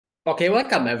Okay,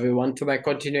 welcome everyone to my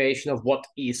continuation of what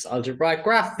is algebraic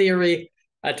graph theory.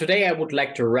 Today I would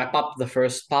like to wrap up the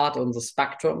first part on the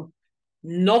spectrum.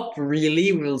 Not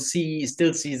really, we'll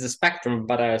still see the spectrum,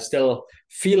 but I still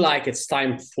feel like it's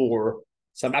time for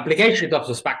some applications of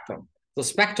the spectrum. The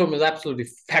spectrum is absolutely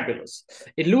fabulous.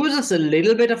 It loses a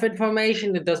little bit of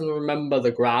information, it doesn't remember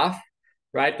the graph,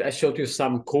 right? I showed you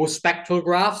some co-spectral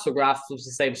graphs, so graphs with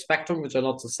the same spectrum, which are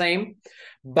not the same.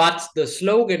 But the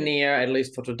slogan here, at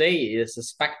least for today, is the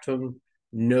spectrum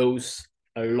knows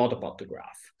a lot about the graph.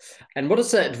 And what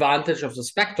is the advantage of the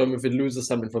spectrum if it loses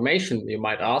some information, you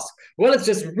might ask? Well, it's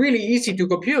just really easy to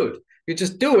compute. You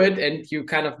just do it and you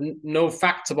kind of know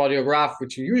facts about your graph,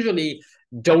 which you usually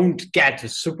don't get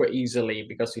super easily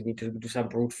because you need to do some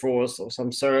brute force or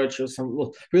some search or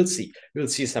some. We'll see. We'll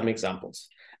see some examples.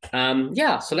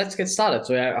 Yeah, so let's get started.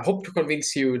 So I hope to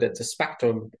convince you that the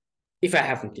spectrum, if I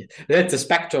haven't yet, that the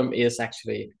spectrum is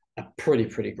actually a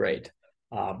pretty great.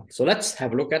 So let's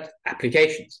have a look at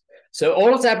applications. So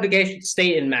all of the applications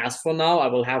stay in mass for now. I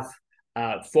will have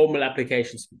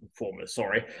application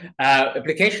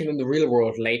in the real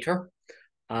world later.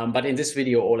 But in this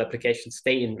video, all applications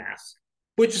stay in mass,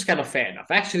 which is kind of fair enough.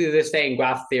 Actually, they stay in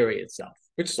graph theory itself,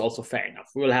 which is also fair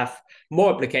enough. We'll have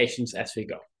more applications as we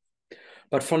go.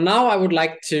 But for now, I would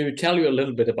like to tell you a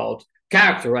little bit about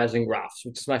characterizing graphs,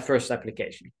 which is my first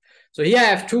application. So here I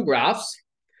have two graphs,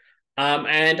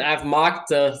 and I've marked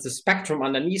the spectrum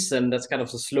underneath them. That's kind of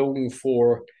the slogan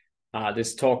for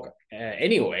this talk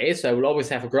anyway. So I will always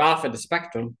have a graph and a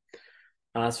spectrum.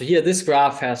 So here this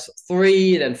graph has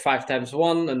 3, then 5 times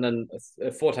 1, and then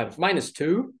 4 times minus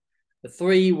 2,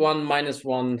 3, 1,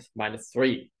 -1,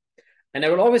 -3. And I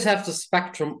will always have the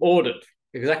spectrum ordered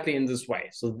exactly in this way.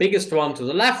 So the biggest one to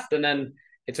the left, and then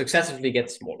it successively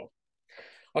gets smaller.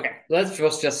 Okay, that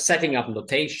was just setting up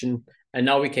notation, and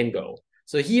now we can go.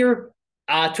 So here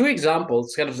are two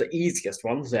examples, kind of the easiest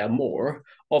ones, there are more,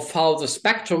 of how the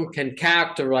spectrum can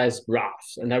characterize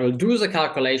graphs. And I will do the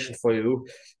calculation for you.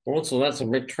 Also, that's a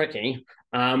bit tricky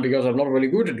because I'm not really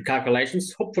good at the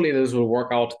calculations. Hopefully this will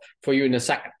work out for you in a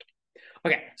second.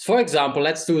 Okay, for example,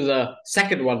 let's do the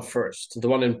second one first, the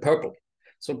one in purple.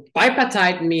 So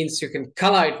bipartite means you can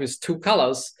color it with two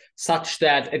colors such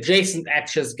that adjacent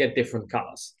edges get different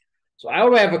colors. So I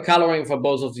already have a coloring for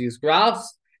both of these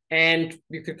graphs, and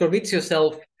you can convince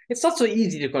yourself. It's not so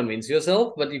easy to convince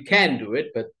yourself, but you can do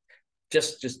it, but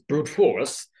just brute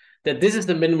force that this is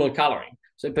the minimal coloring.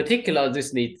 So in particular,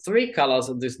 this needs 3 colors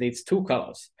and this needs 2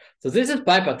 colors. So this is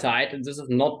bipartite and this is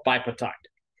not bipartite.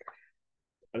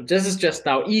 This is just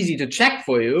now easy to check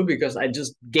for you because I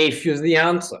just gave you the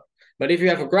answer. But if you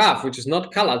have a graph which is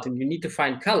not colored and you need to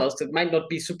find colors, that might not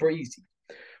be super easy.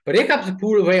 But here comes a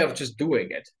cool way of just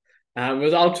doing it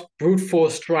without brute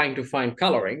force trying to find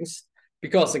colorings,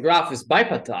 because the graph is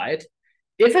bipartite,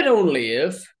 if and only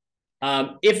if,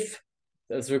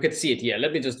 as we can see it here,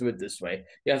 let me just do it this way.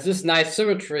 You have this nice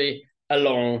symmetry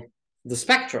along the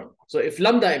spectrum. So if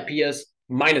lambda appears,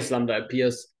 minus lambda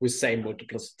appears with same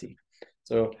multiplicity.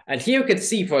 So, and here you can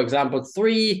see, for example,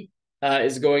 3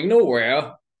 is going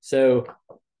nowhere. So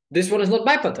this one is not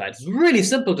bipartite. It's really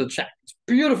simple to check. It's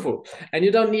beautiful. And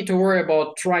you don't need to worry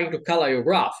about trying to color your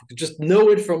graph. You just know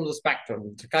it from the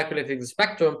spectrum. To calculating the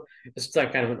spectrum is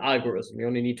like kind of an algorithm. You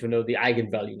only need to know the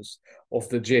eigenvalues of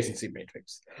the adjacency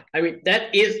matrix. I mean,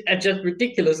 that is just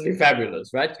ridiculously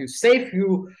fabulous, right? You save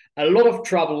you a lot of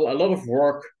trouble, a lot of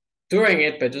work doing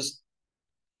it by just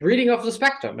reading off the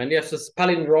spectrum. And you have this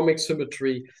palindromic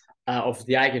symmetry of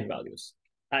the eigenvalues.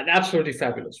 An absolutely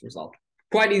fabulous result.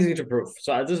 Quite easy to prove.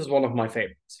 So this is one of my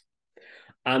favorites.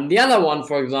 The other one,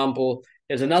 for example,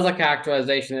 is another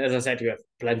characterization. As I said, you have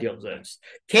plenty of those.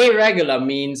 K regular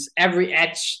means every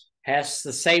edge has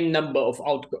the same number of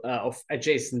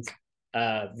adjacent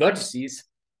vertices.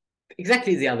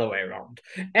 Exactly the other way around.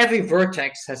 Every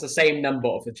vertex has the same number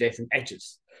of adjacent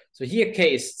edges. So here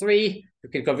K is 3. You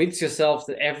can convince yourself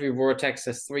that every vertex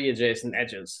has 3 adjacent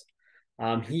edges.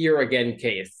 Here again,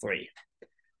 K is 3.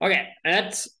 Okay,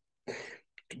 that's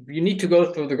you need to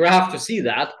go through the graph to see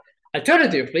that.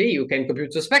 Alternatively, you can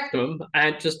compute the spectrum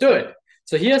and just do it.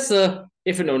 So here's the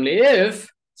if and only if.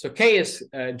 So G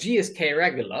is K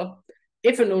regular.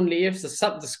 If and only if the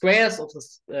squares of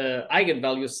the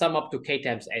eigenvalues sum up to K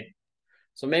times N.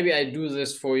 So maybe I do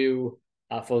this for you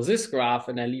for this graph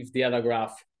and I leave the other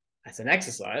graph as an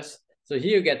exercise. So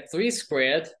here you get 3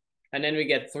 squared, and then we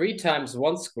get 3 times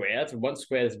 1 squared. 1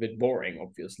 squared is a bit boring,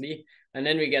 obviously. And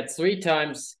then we get 3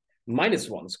 times minus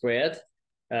 1 squared,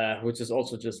 which is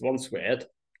also just 1 squared,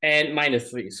 and minus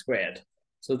 3 squared.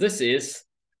 So this is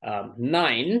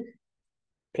 9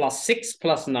 plus 6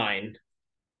 plus 9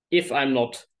 if I'm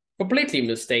not completely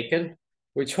mistaken,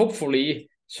 which hopefully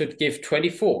should give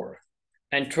 24.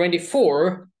 And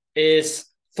 24 is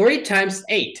 3 times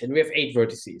 8, and we have 8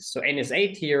 vertices. So n is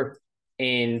 8 here,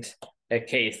 and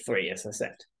k is 3, as I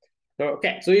said. So,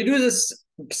 okay, so you do this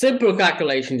simple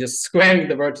calculation, just squaring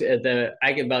the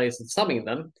eigenvalues and summing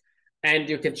them, and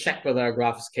you can check whether a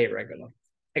graph is k-regular.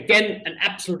 Again, an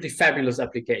absolutely fabulous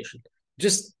application.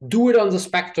 Just do it on the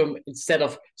spectrum instead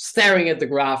of staring at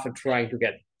the graph and trying to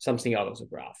get something out of the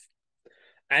graph.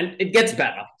 And it gets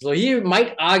better. So here you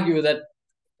might argue that,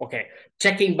 okay,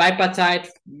 checking bipartite,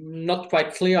 not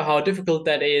quite clear how difficult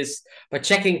that is, but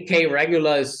checking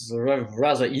k-regular is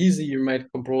rather easy, you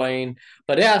might complain.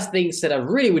 But there are things that are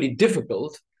really, really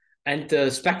difficult, and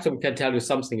the spectrum can tell you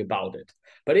something about it.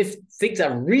 But if things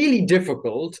are really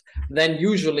difficult, then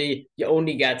usually you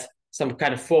only get some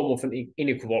kind of form of an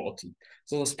inequality.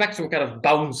 So the spectrum kind of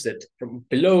bounces it from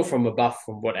below, from above,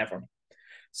 from whatever.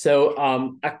 So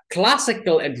a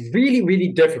classical and really, really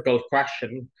difficult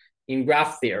question in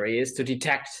graph theory is to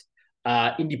detect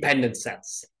independent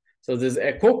sets. So there's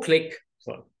a co-click,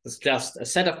 so it's just a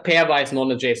set of pairwise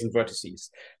non-adjacent vertices.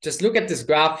 Just look at this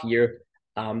graph here.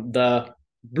 The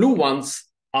blue ones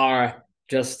are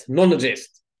just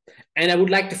non-adjacent. And I would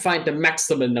like to find the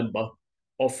maximal number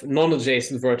of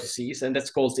non-adjacent vertices, and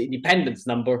that's called the independence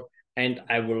number, and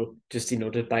I will just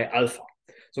denote it by alpha.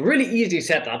 So really easy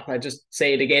setup. I just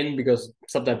say it again because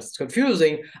sometimes it's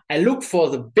confusing. I look for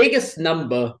the biggest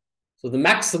number, so the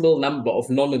maximal number of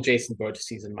non-adjacent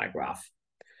vertices in my graph.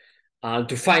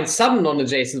 To find some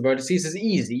non-adjacent vertices is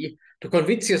easy. To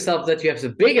convince yourself that you have the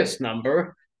biggest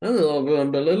number, a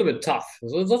little bit tough.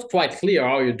 So it's not quite clear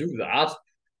how you do that.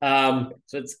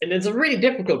 So it's a really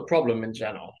difficult problem in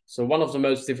general. So one of the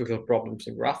most difficult problems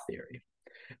in graph theory.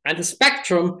 And the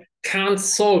spectrum can't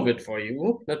solve it for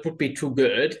you. That would be too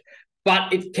good.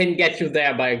 But it can get you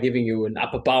there by giving you an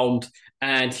upper bound.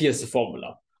 And here's the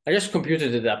formula. I just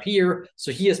computed it up here.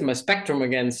 So here's my spectrum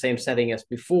again, same setting as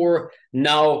before.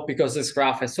 Now, because this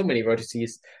graph has so many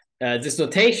vertices, this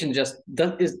notation just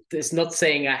is not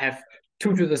saying I have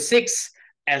 2 to the 6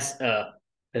 as an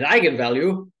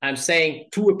eigenvalue. I'm saying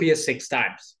 2 appears 6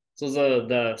 times. So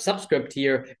the subscript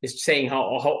here is saying how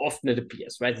often it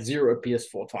appears, right? 0 appears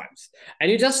 4 times.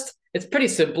 And it's pretty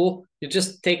simple. You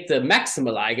just take the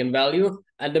maximal eigenvalue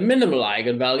and the minimal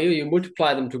eigenvalue, you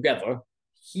multiply them together.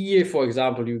 Here, for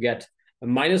example, you get a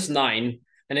 -9,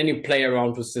 and then you play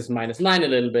around with this -9 a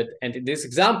little bit. And in this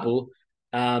example,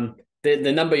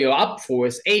 the number you're up for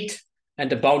is 8, and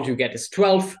the bound you get is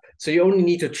 12. So you only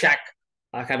need to check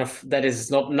kind of that is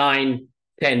not 9,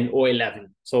 10, or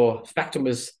 11. So spectrum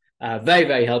is very,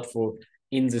 very helpful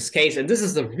in this case. And this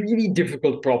is a really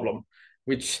difficult problem,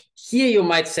 which here you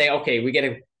might say, okay, we get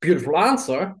a beautiful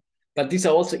answer, but these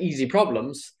are also easy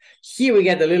problems. Here we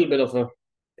get a little bit of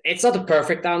it's not a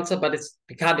perfect answer, but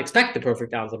we can't expect the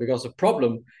perfect answer because the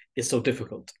problem is so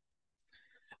difficult.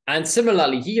 And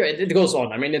similarly here, it goes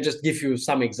on. I mean, I just give you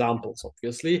some examples,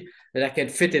 obviously, that I can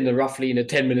fit in roughly in a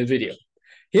 10-minute video.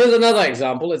 Here's another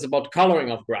example. It's about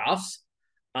coloring of graphs.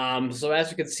 So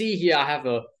as you can see here, I have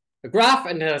a graph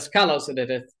and it has colors, and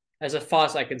as far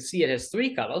as I can see, it has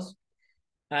 3 colors.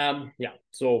 Yeah,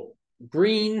 so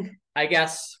green, I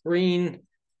guess, green,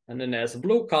 and then there's a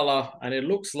blue color, and it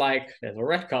looks like there's a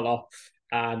red color.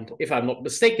 And if I'm not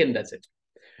mistaken, that's it.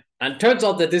 And turns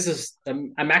out that this is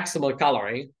a maximal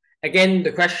coloring. Again,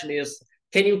 the question is,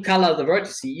 can you color the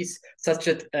vertices such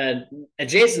that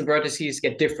adjacent vertices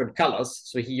get different colors?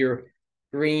 So here,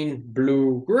 green,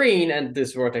 blue, green, and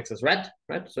this vertex is red,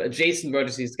 right? So adjacent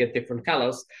vertices get different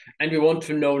colors. And we want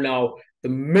to know now the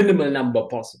minimal number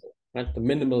possible, right? The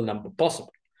minimal number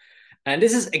possible. And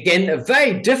this is, again, a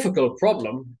very difficult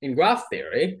problem in graph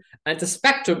theory. And the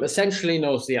spectrum essentially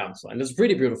knows the answer. And it's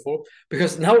really beautiful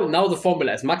because now the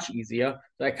formula is much easier.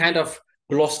 So I kind of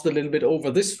glossed a little bit over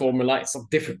this formula. It's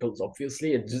not difficult,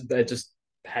 obviously. I just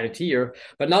had it here.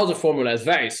 But now the formula is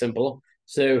very simple.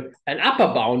 So an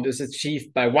upper bound is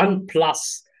achieved by 1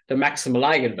 plus the maximal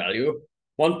eigenvalue.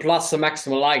 1 plus the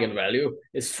maximal eigenvalue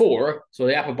is 4. So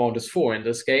the upper bound is 4 in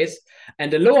this case.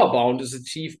 And the lower bound is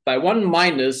achieved by 1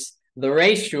 minus the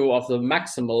ratio of the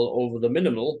maximal over the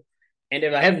minimal. And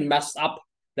if I haven't messed up,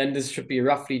 then this should be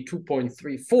roughly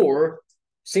 2.34.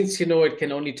 Since you know it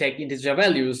can only take integer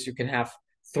values, you can have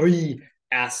 3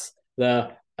 as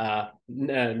the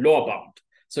lower bound.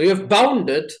 So you've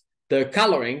bounded the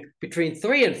coloring between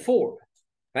 3 and 4,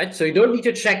 right? So you don't need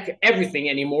to check everything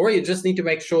anymore. You just need to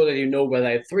make sure that you know whether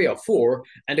it's 3 or 4.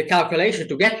 And the calculation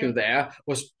to get you there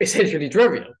was essentially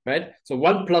trivial, right? So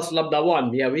 1 plus lambda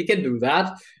 1, yeah, we can do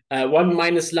that. 1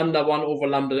 minus lambda 1 over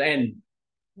lambda n,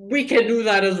 we can do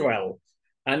that as well.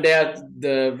 And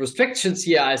the restrictions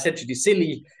here are essentially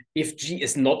silly. If G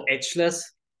is not edgeless,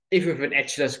 if you have an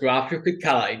edgeless graph, you could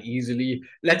color it easily.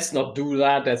 Let's not do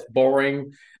that. That's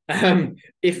boring.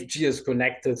 If G is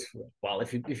connected, well,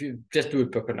 if you just do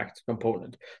it per connected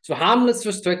component. So harmless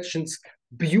restrictions,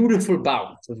 beautiful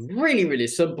bounds. It's really, really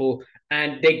simple.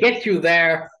 And they get you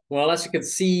there. Well, as you can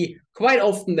see, quite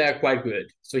often they're quite good.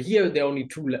 So here there are only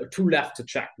two left to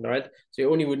check, right? So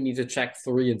you only would need to check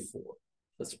 3 and 4.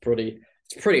 That's pretty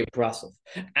impressive.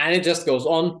 And it just goes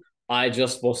on. I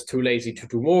just was too lazy to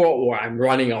do more, or I'm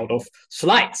running out of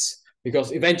slides.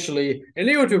 Because eventually, in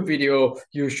a YouTube video,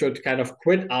 you should kind of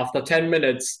quit after 10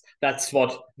 minutes. That's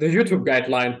what the YouTube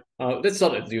guideline, that's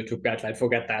not a YouTube guideline,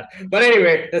 forget that. But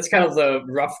anyway, that's kind of the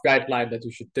rough guideline that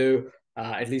you should do.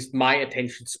 At least my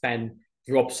attention span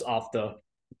drops after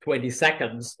 20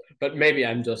 seconds, but maybe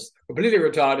I'm just completely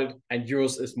retarded and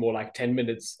yours is more like 10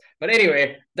 minutes. But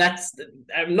anyway,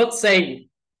 I'm not saying,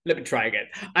 let me try again.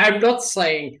 I'm not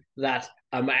saying that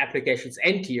my application's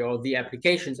empty or the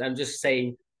applications, I'm just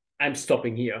saying I'm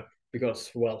stopping here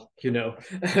because, well,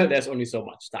 there's only so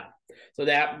much time. So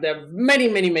there are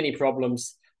many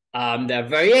problems. There are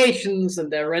variations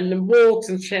and there are random walks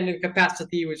and Shannon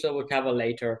capacity, which I will cover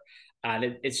later.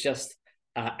 And it's just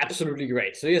absolutely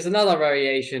great. So here's another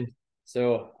variation.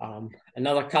 So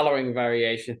another coloring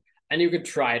variation. And you can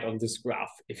try it on this graph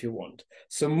if you want.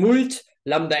 So mult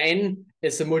lambda n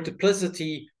is the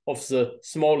multiplicity of the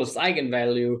smallest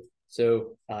eigenvalue.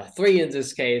 So 3 in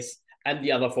this case. And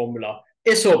the other formula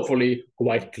is hopefully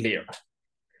quite clear.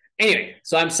 Anyway,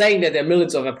 so I'm saying that there are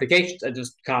millions of applications. I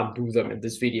just can't do them in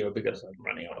this video because I'm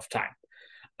running out of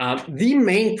time. The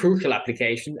main crucial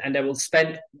application, and I will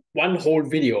spend one whole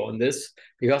video on this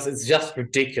because it's just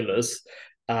ridiculous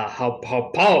how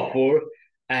powerful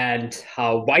and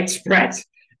how widespread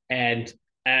and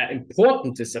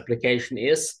important this application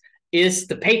is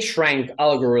the PageRank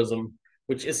algorithm,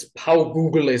 which is how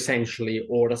Google essentially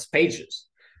orders pages.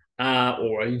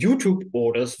 Or YouTube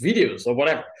orders videos or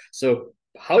whatever. So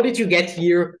how did you get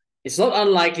here? It's not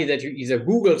unlikely that you either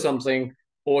Google something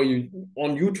or you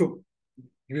on YouTube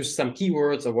use some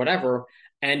keywords or whatever.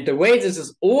 And the way this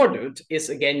is ordered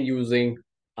is again using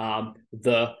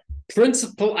the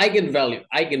principal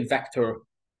eigenvector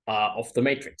of the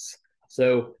matrix.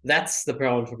 So that's the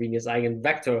Brown-Frobenius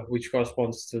eigenvector, which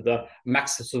corresponds to the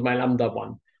my lambda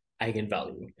 1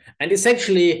 eigenvalue. And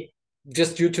essentially,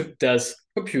 just YouTube does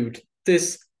compute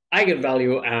this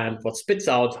eigenvalue, and what spits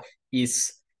out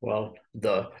is, well,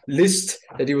 the list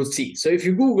that you will see. So if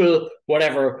you Google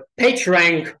whatever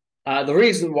PageRank, the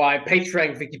reason why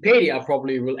PageRank Wikipedia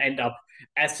probably will end up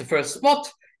as the first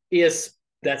spot is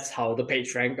that's how the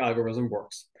PageRank algorithm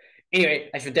works. Anyway,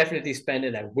 I should definitely spend,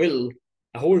 and I will,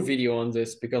 a whole video on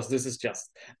this because this is just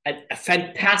a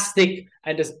fantastic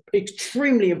and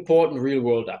extremely important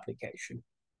real-world application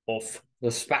of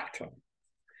the spectrum.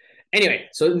 Anyway,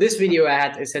 so in this video, I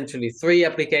had essentially 3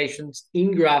 applications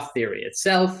in graph theory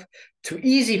itself, 2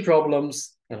 easy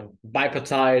problems,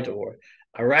 bipartite or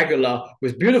irregular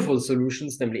with beautiful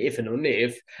solutions, namely if and only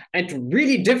if, and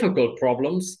really difficult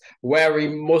problems where we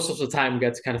most of the time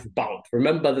get kind of bound.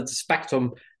 Remember that the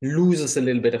spectrum loses a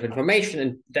little bit of information,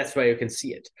 and that's where you can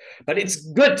see it. But it's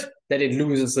good that it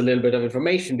loses a little bit of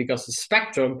information because the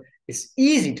spectrum is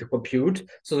easy to compute,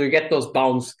 so you get those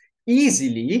bounds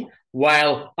easily,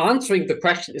 while answering the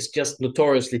question is just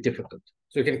notoriously difficult.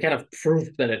 So you can kind of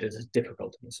prove that it is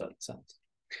difficult in a certain sense.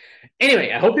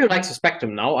 Anyway, I hope you like the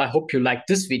spectrum now. I hope you liked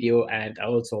this video, and I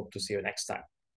also hope to see you next time.